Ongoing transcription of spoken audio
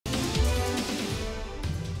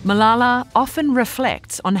Malala often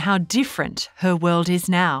reflects on how different her world is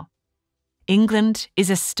now. England is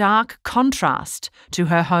a stark contrast to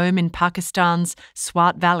her home in Pakistan's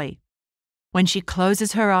Swat Valley. When she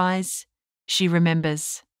closes her eyes, she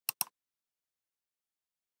remembers.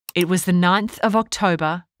 It was the 9th of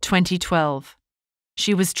October, 2012.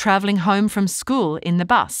 She was travelling home from school in the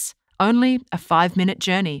bus, only a 5-minute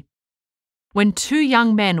journey. When 2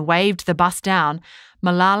 young men waved the bus down,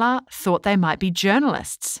 Malala thought they might be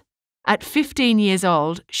journalists. At 15 years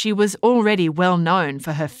old, she was already well known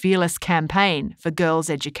for her fearless campaign for girls'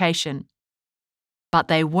 education. But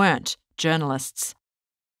they weren't journalists.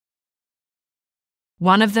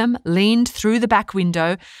 One of them leaned through the back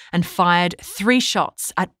window and fired 3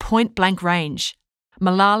 shots at point-blank range.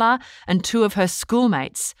 Malala and 2 of her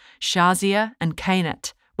schoolmates, Shazia and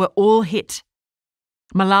Kainat, were all hit.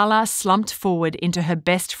 Malala slumped forward into her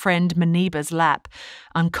best friend Muniba's lap,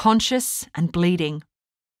 unconscious and bleeding.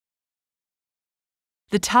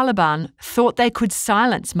 The Taliban thought they could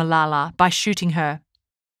silence Malala by shooting her.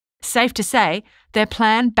 Safe to say, their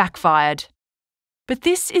plan backfired. But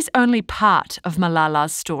this is only part of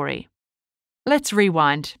Malala's story. Let's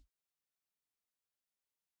rewind.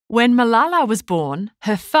 When Malala was born,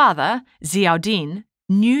 her father, Ziauddin,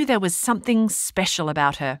 knew there was something special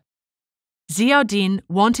about her. Ziauddin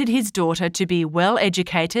wanted his daughter to be well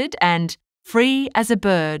educated and free as a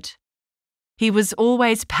bird. He was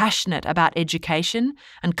always passionate about education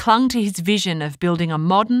and clung to his vision of building a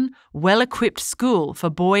modern, well-equipped school for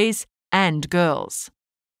boys and girls.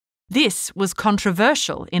 This was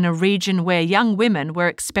controversial in a region where young women were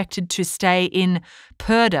expected to stay in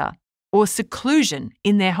purdah, or seclusion,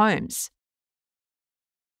 in their homes.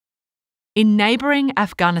 In neighbouring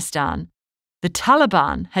Afghanistan, the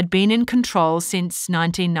Taliban had been in control since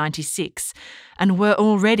 1996 and were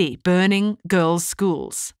already burning girls'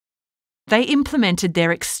 schools. They implemented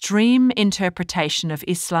their extreme interpretation of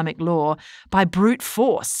Islamic law by brute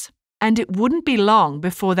force, and it wouldn't be long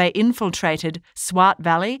before they infiltrated Swat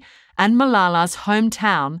Valley and Malala's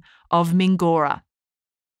hometown of Mingora.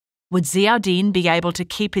 Would Ziauddin be able to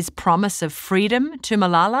keep his promise of freedom to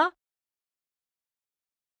Malala?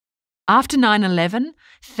 After 9/11,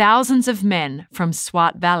 thousands of men from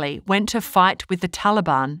Swat Valley went to fight with the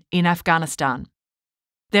Taliban in Afghanistan.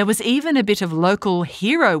 There was even a bit of local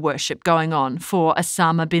hero worship going on for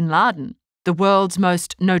Osama bin Laden, the world's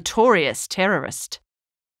most notorious terrorist.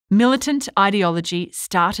 Militant ideology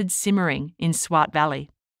started simmering in Swat Valley.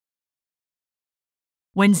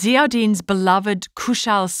 When Ziauddin's beloved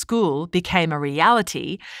Kushal school became a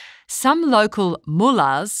reality, some local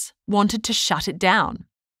mullahs wanted to shut it down.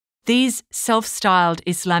 These self-styled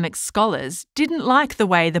Islamic scholars didn't like the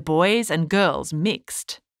way the boys and girls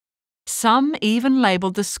mixed. Some even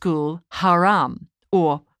labelled the school haram,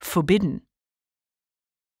 or forbidden.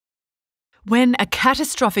 When a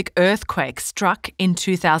catastrophic earthquake struck in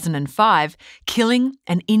 2005, killing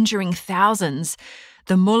and injuring thousands,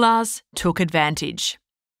 the mullahs took advantage.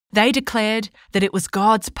 They declared that it was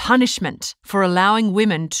God's punishment for allowing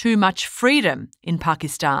women too much freedom in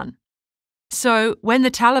Pakistan. So when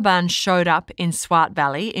the Taliban showed up in Swat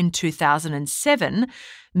Valley in 2007,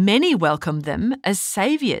 many welcomed them as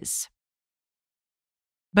saviours.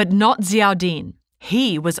 But not Ziauddin.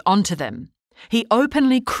 He was onto them. He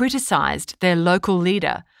openly criticised their local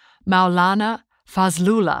leader, Maulana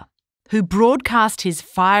Fazlullah, who broadcast his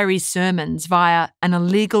fiery sermons via an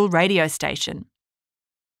illegal radio station.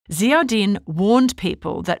 Ziauddin warned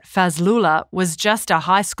people that Fazlullah was just a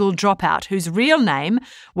high school dropout whose real name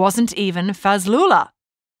wasn't even Fazlullah.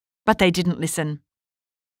 But they didn't listen.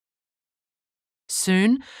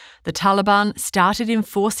 Soon, the Taliban started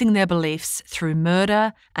enforcing their beliefs through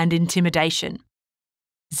murder and intimidation.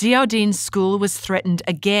 Ziauddin's school was threatened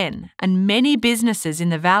again, and many businesses in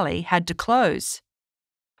the valley had to close.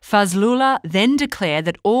 Fazlullah then declared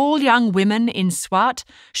that all young women in Swat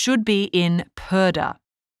should be in purdah.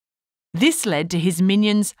 This led to his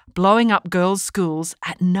minions blowing up girls' schools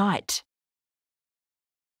at night.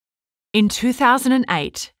 In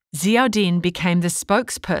 2008, Ziauddin became the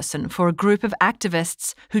spokesperson for a group of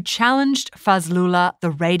activists who challenged Fazlullah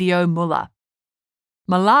the radio mullah.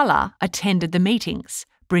 Malala attended the meetings,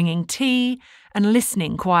 bringing tea and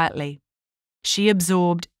listening quietly. She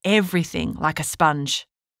absorbed everything like a sponge.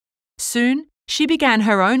 Soon, she began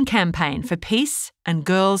her own campaign for peace and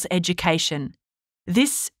girls' education.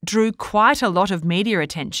 This drew quite a lot of media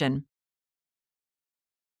attention.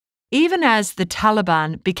 Even as the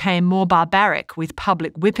Taliban became more barbaric with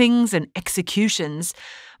public whippings and executions,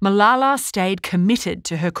 Malala stayed committed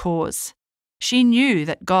to her cause. She knew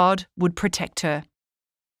that God would protect her.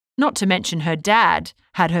 Not to mention her dad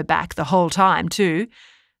had her back the whole time too.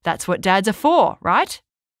 That's what dads are for, right?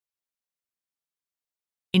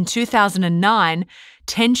 In 2009,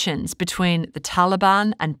 tensions between the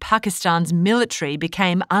Taliban and Pakistan's military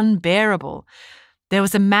became unbearable. There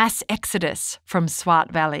was a mass exodus from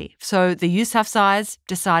Swat Valley, so the Yousafzais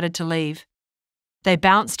decided to leave. They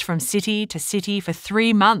bounced from city to city for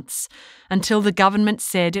 3 months until the government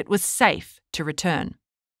said it was safe to return.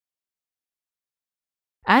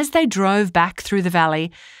 As they drove back through the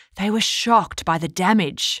valley, they were shocked by the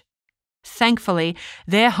damage. Thankfully,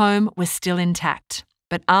 their home was still intact,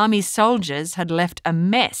 but army soldiers had left a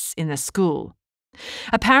mess in the school.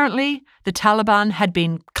 Apparently, the Taliban had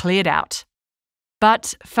been cleared out.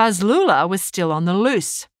 But Fazlullah was still on the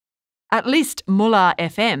loose. At least Mullah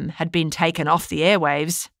FM had been taken off the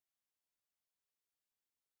airwaves.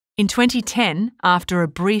 In 2010, after a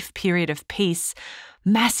brief period of peace,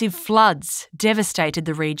 massive floods devastated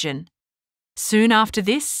the region. Soon after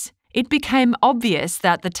this, it became obvious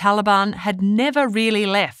that the Taliban had never really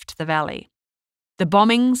left the valley. The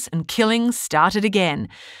bombings and killings started again,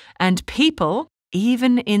 and people,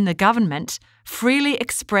 even in the government, freely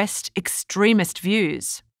expressed extremist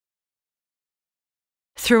views.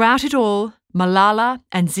 Throughout it all, Malala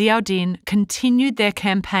and Ziauddin continued their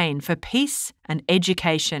campaign for peace and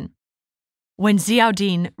education. When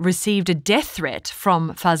Ziauddin received a death threat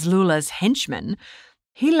from Fazlullah's henchmen,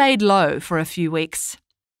 he laid low for a few weeks,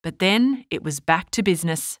 but then it was back to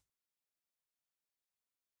business.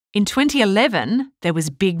 In 2011, there was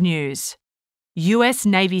big news. US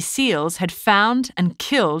Navy SEALs had found and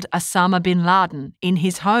killed Osama bin Laden in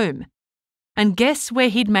his home. And guess where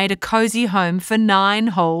he'd made a cosy home for 9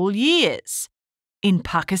 whole years? In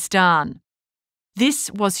Pakistan.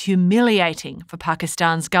 This was humiliating for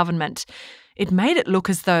Pakistan's government. It made it look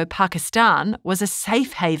as though Pakistan was a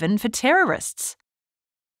safe haven for terrorists.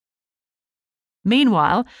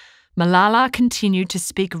 Meanwhile, Malala continued to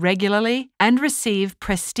speak regularly and receive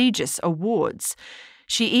prestigious awards.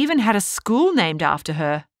 She even had a school named after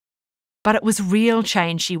her. But it was real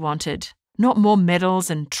change she wanted, not more medals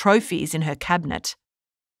and trophies in her cabinet.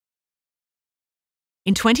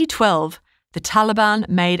 In 2012, the Taliban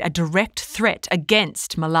made a direct threat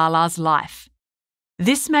against Malala's life.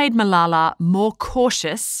 This made Malala more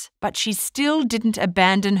cautious, but she still didn't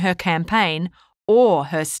abandon her campaign or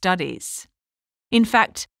her studies. In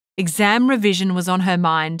fact, exam revision was on her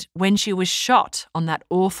mind when she was shot on that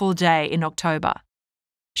awful day in October.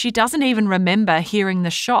 She doesn't even remember hearing the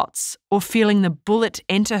shots or feeling the bullet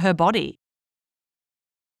enter her body.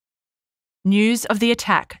 News of the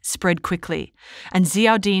attack spread quickly, and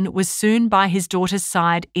Ziauddin was soon by his daughter's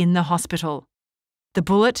side in the hospital. The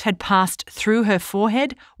bullet had passed through her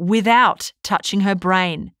forehead without touching her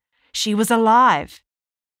brain. She was alive.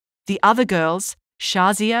 The other girls,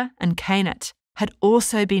 Shazia and Kainat, had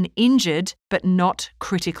also been injured but not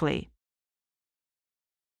critically.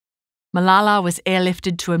 Malala was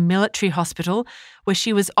airlifted to a military hospital where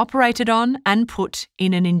she was operated on and put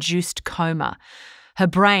in an induced coma. Her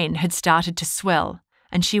brain had started to swell,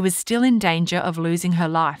 and she was still in danger of losing her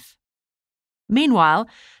life. Meanwhile,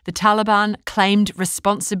 the Taliban claimed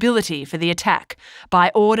responsibility for the attack by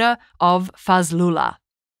order of Fazlullah,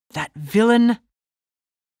 that villain.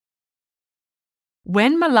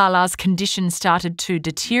 When Malala's condition started to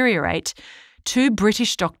deteriorate, 2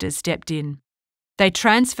 British doctors stepped in. They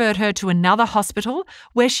transferred her to another hospital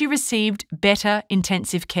where she received better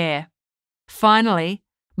intensive care. Finally,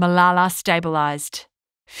 Malala stabilised.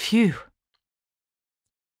 Phew.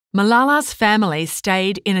 Malala's family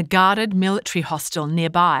stayed in a guarded military hostel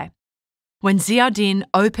nearby. When Ziauddin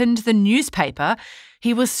opened the newspaper,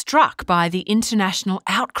 he was struck by the international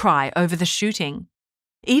outcry over the shooting.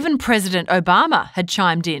 Even President Obama had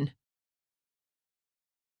chimed in.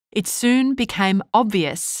 It soon became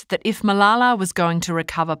obvious that if Malala was going to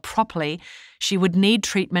recover properly, she would need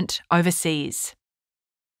treatment overseas.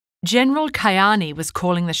 General Kayani was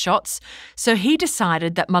calling the shots, so he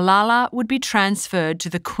decided that Malala would be transferred to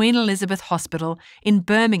the Queen Elizabeth Hospital in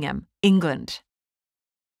Birmingham, England.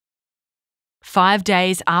 5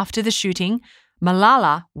 days after the shooting,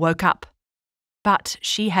 Malala woke up. But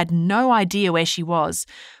she had no idea where she was,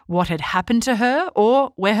 what had happened to her,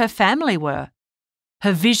 or where her family were.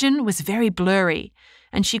 Her vision was very blurry,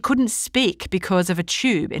 and she couldn't speak because of a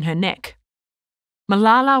tube in her neck.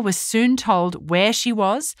 Malala was soon told where she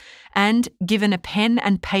was and given a pen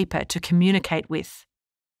and paper to communicate with.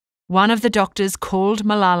 One of the doctors called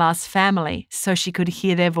Malala's family so she could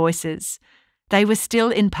hear their voices. They were still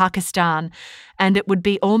in Pakistan, and it would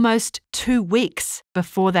be almost 2 weeks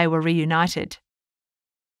before they were reunited.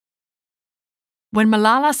 When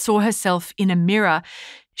Malala saw herself in a mirror,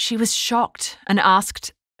 she was shocked and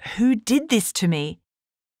asked, "Who did this to me?"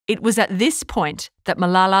 It was at this point that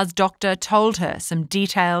Malala's doctor told her some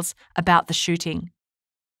details about the shooting.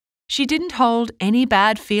 She didn't hold any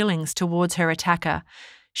bad feelings towards her attacker.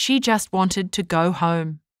 She just wanted to go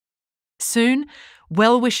home. Soon,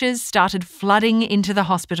 well-wishers started flooding into the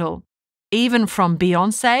hospital, even from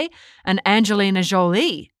Beyoncé and Angelina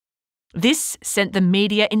Jolie. This sent the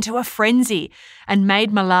media into a frenzy and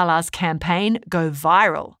made Malala's campaign go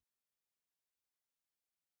viral.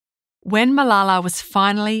 When Malala was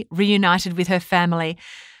finally reunited with her family,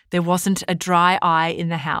 there wasn't a dry eye in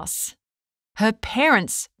the house. Her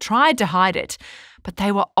parents tried to hide it, but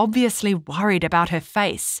they were obviously worried about her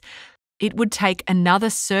face. It would take another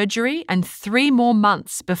surgery and 3 more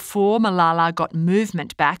months before Malala got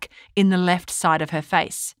movement back in the left side of her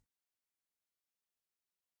face.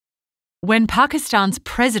 When Pakistan's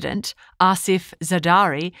president, Asif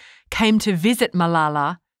Zardari, came to visit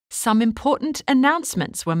Malala, some important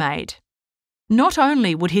announcements were made. Not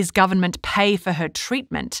only would his government pay for her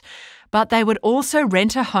treatment, but they would also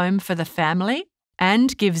rent a home for the family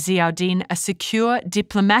and give Ziauddin a secure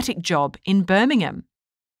diplomatic job in Birmingham.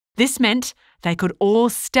 This meant they could all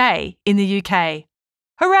stay in the UK.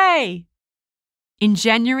 Hooray! In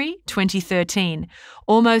January 2013,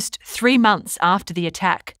 almost 3 months after the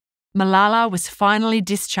attack, Malala was finally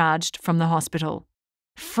discharged from the hospital.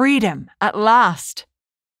 Freedom at last!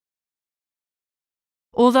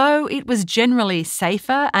 Although it was generally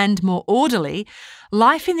safer and more orderly,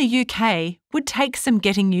 life in the UK would take some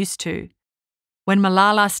getting used to. When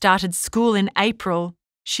Malala started school in April,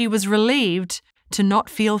 she was relieved to not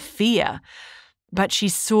feel fear, but she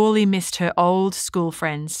sorely missed her old school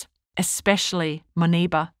friends, especially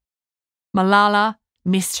Moniba. Malala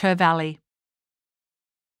missed her valley.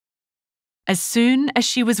 As soon as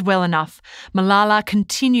she was well enough, Malala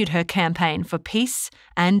continued her campaign for peace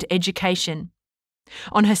and education.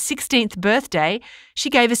 On her 16th birthday, she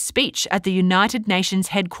gave a speech at the United Nations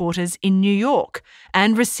headquarters in New York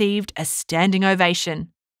and received a standing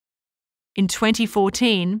ovation. In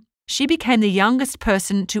 2014, she became the youngest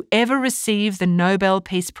person to ever receive the Nobel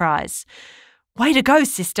Peace Prize. Way to go,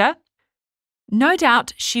 sister! No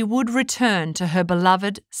doubt she would return to her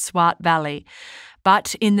beloved Swat Valley,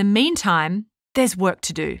 but in the meantime, there's work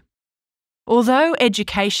to do. Although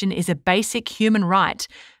education is a basic human right,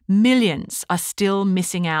 millions are still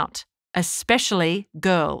missing out, especially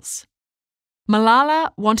girls.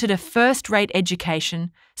 Malala wanted a first-rate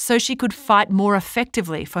education so she could fight more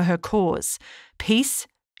effectively for her cause: peace,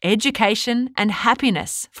 education, and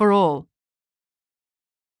happiness for all.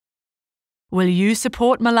 Will you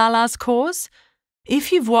support Malala's cause?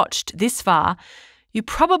 If you've watched this far, you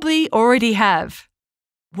probably already have.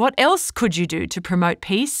 What else could you do to promote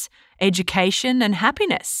peace, education, and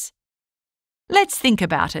happiness? Let's think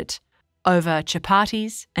about it over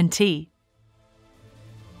chapatis and tea.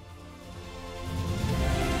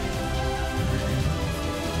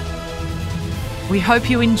 We hope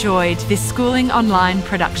you enjoyed this Schooling Online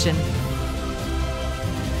production.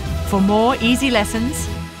 For more easy lessons,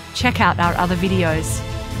 check out our other videos.